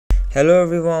Hello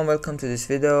everyone, welcome to this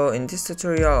video. In this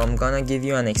tutorial I'm gonna give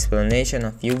you an explanation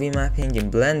of UV mapping in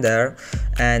Blender,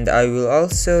 and I will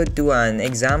also do an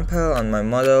example on my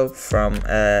model from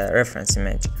a reference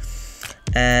image.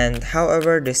 And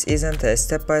however, this isn't a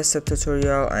step-by-step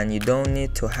tutorial and you don't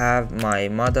need to have my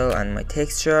model and my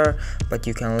texture, but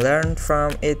you can learn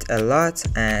from it a lot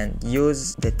and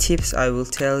use the tips I will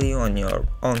tell you on your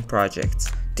own projects.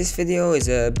 This video is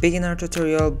a beginner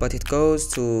tutorial, but it goes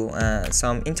to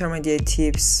some intermediate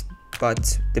tips,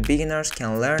 but the beginners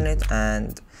can learn it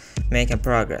and make a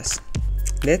progress.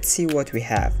 Let's see what we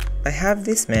have. I have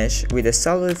this mesh with a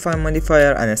solidify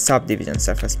modifier and a subdivision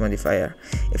surface modifier.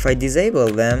 If I disable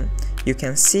them, you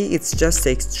can see it's just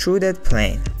an extruded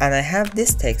plane. And I have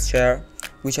this texture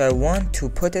which I want to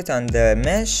put it on the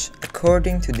mesh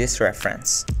according to this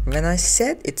reference. When I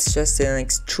said it's just an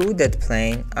extruded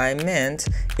plane, I meant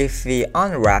if we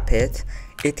unwrap it,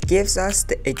 it gives us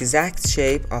the exact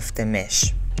shape of the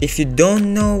mesh. If you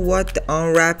don't know what the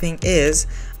unwrapping is,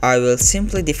 I will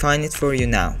simply define it for you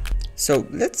now. So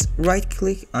let's right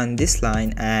click on this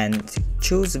line and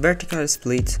choose vertical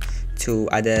split to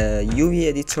add a UV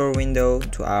editor window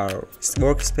to our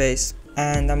workspace.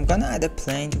 And I'm gonna add a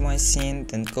plane to my scene,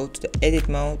 then go to the edit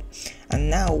mode, and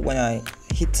now when I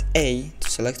hit A to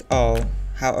select all,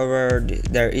 however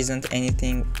there isn't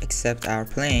anything except our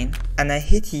plane, and I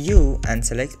hit U and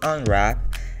select unwrap,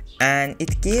 and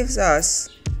it gives us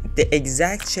the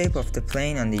exact shape of the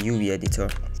plane on the UV editor.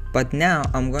 But now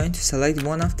I'm going to select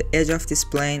one of the edge of this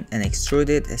plane and extrude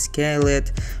it, scale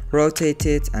it, rotate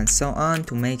it, and so on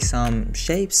to make some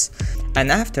shapes. And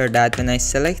after that, when I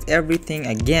select everything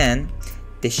again,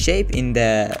 the shape in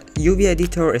the UV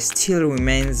editor still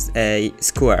remains a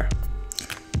square.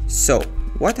 So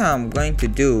what I'm going to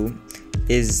do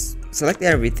is select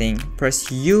everything,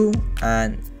 press U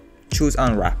and choose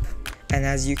unwrap. And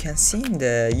as you can see in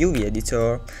the UV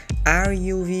editor, our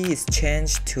UV is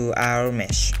changed to our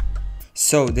mesh.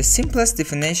 So the simplest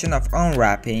definition of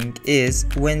unwrapping is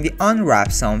when we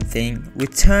unwrap something, we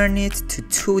turn it to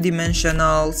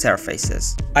two-dimensional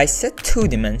surfaces. I said 2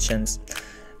 dimensions,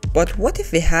 but what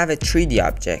if we have a 3D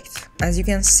object? As you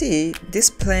can see, this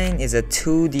plane is a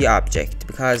 2D object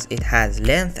because it has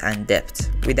length and depth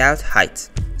without height.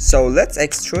 So let's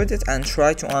extrude it and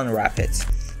try to unwrap it.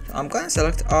 I'm gonna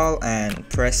select all and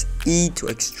press E to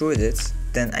extrude it,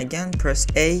 then again press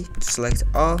A to select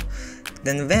all.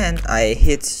 Then when I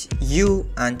hit U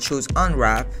and choose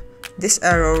unwrap, this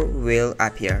error will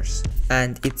appear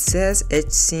and it says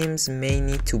edge seams may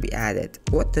need to be added.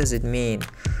 What does it mean?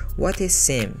 What is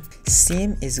seam?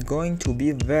 Seam is going to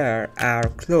be where our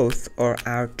cloth or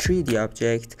our 3D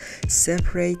object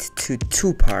separate to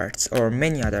 2 parts or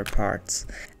many other parts,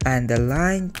 and the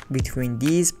line between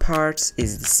these parts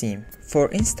is the seam. For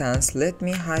instance, let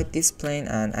me hide this plane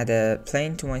and add a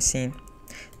plane to my scene.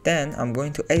 Then I'm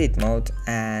going to edit mode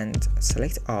and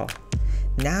select all.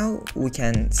 Now we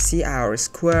can see our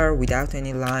square without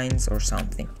any lines or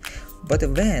something. But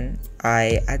when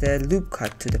I add a loop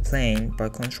cut to the plane by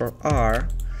Ctrl R,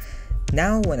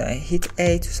 now when I hit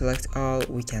A to select all,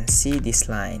 we can see this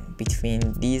line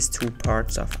between these 2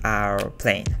 parts of our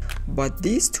plane. But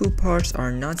these 2 parts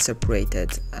are not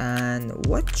separated, and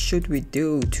what should we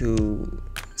do to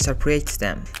separate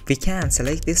them? We can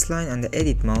select this line on the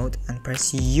edit mode and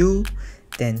press U,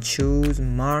 then choose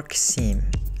mark seam,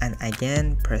 and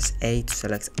again press A to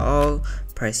select all,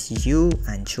 press U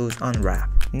and choose unwrap.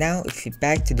 Now if we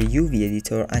back to the UV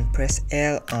editor and press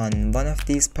L on one of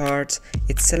these parts,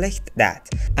 it selects that.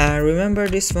 And remember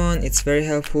this one, it's very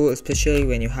helpful, especially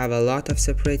when you have a lot of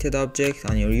separated objects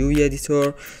on your UV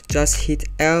editor. Just hit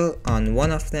L on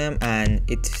one of them and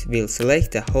it will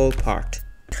select the whole part.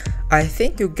 I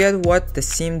think you get what the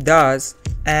seam does,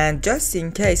 and just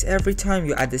in case, every time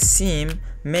you add a seam,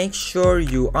 make sure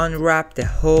you unwrap the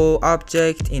whole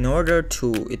object in order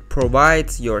to it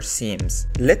provides your seams.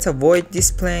 Let's avoid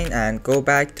this plane and go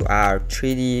back to our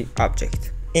 3D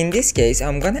object. In this case,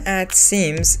 I'm gonna add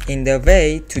seams in the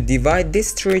way to divide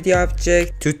this 3D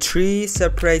object to 3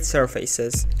 separate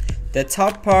surfaces. The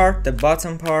top part, the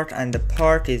bottom part, and the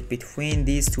part is between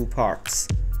these 2 parts.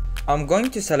 I'm going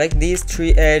to select these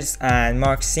 3 edges and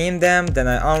mark seam them, then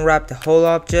I unwrap the whole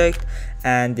object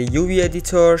and the UV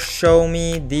editor show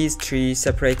me these 3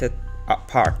 separated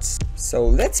parts. So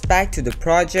let's back to the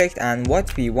project and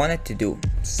what we wanted to do.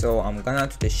 So I'm gonna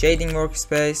to the shading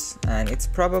workspace, and it's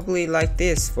probably like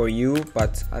this for you,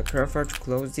 but I prefer to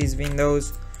close these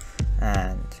windows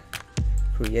and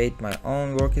create my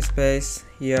own workspace.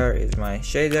 Here is my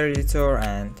shader editor,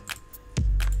 and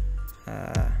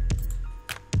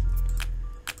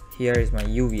here is my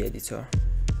UV editor.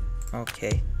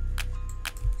 Okay,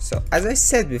 So as I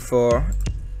said before,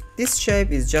 this shape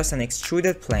is just an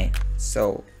extruded plane.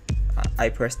 So I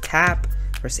press tab,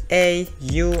 press A,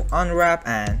 U, unwrap,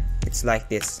 and it's like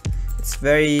this. It's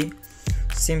very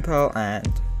simple and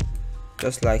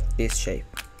just like this shape.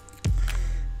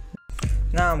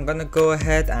 Now I'm gonna go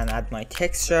ahead and add my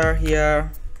texture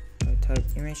here. I type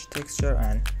image texture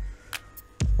and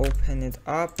open it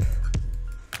up.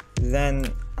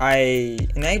 Then I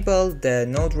enabled the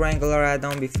node wrangler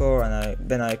add-on before, and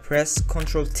when I press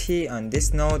Ctrl T on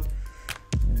this node,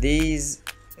 these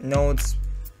nodes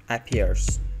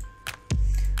appears.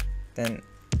 Then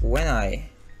when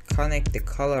I connect the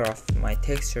color of my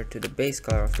texture to the base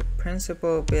color of the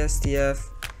principal BSDF,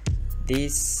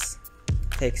 this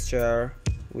texture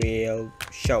will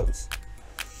shows.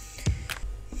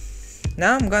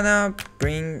 Now I'm gonna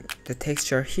bring the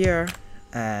texture here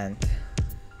and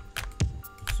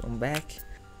zoom back.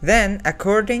 Then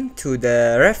according to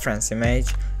the reference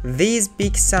image, these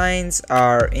big signs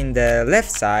are in the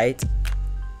left side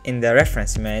in the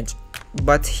reference image,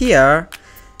 but here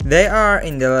they are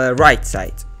in the right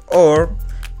side, or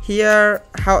here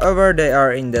however they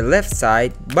are in the left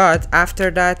side, but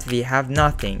after that we have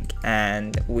nothing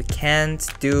and we can't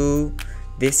do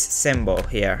this symbol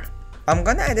here. I'm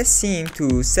gonna add a seam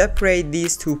to separate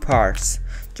these two parts.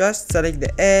 Just select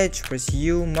the edge, press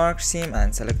U, mark seam,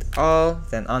 and select all,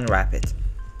 then unwrap it.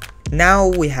 Now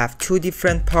we have two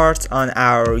different parts on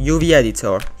our UV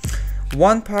editor.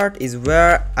 One part is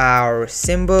where our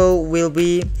symbol will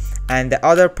be, and the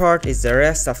other part is the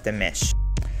rest of the mesh.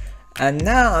 And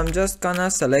now I'm just gonna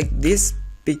select this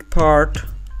big part,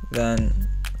 then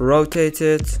rotate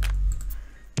it,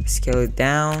 scale it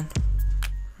down,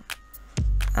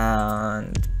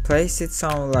 and place it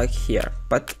somewhere like here.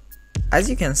 But as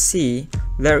you can see,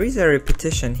 there is a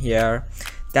repetition here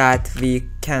that we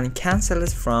can cancel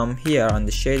it from here on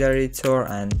the shader editor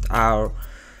and our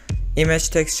image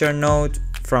texture node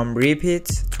from repeat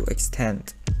to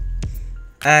extend.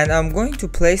 And I'm going to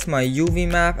place my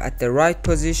UV map at the right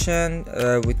position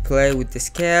with play with the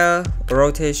scale,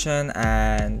 rotation,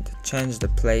 and change the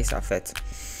place of it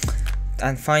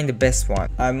and find the best one.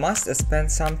 I must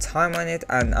spend some time on it,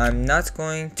 and I'm not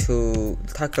going to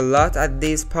talk a lot at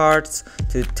these parts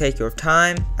to take your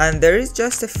time. And there is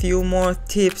just a few more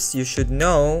tips you should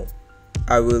know.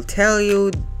 I will tell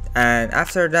you, and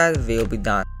after that we'll be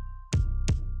done.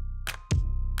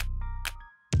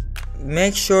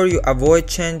 Make sure you avoid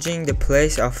changing the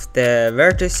place of the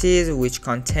vertices which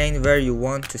contain where you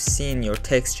want to see in your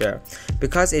texture,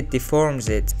 because it deforms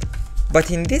it. But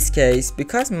in this case,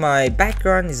 because my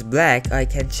background is black, I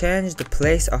can change the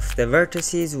place of the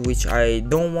vertices which I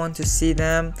don't want to see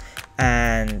them,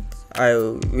 and I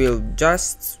will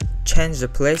just change the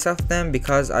place of them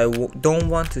because I don't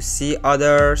want to see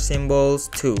other symbols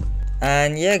too.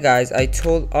 And yeah guys, I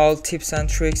told all tips and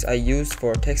tricks I used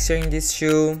for texturing this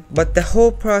shoe, but the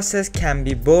whole process can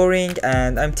be boring,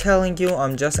 and I'm telling you,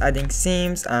 I'm just adding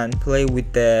seams and play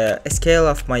with the scale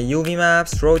of my UV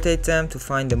maps, rotate them to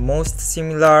find the most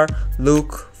similar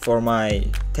look for my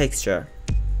texture.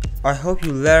 I hope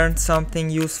you learned something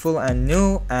useful and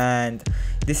new, and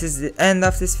this is the end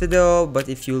of this video. But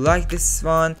if you like this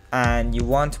one and you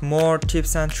want more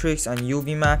tips and tricks on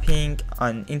UV mapping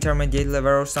on intermediate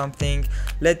level or something,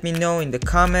 let me know in the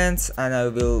comments and I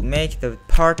will make the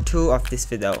part 2 of this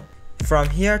video. From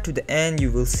here to the end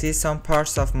you will see some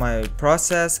parts of my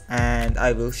process, and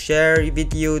I will share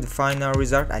with you the final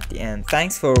result at the end.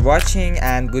 Thanks for watching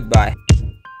and goodbye.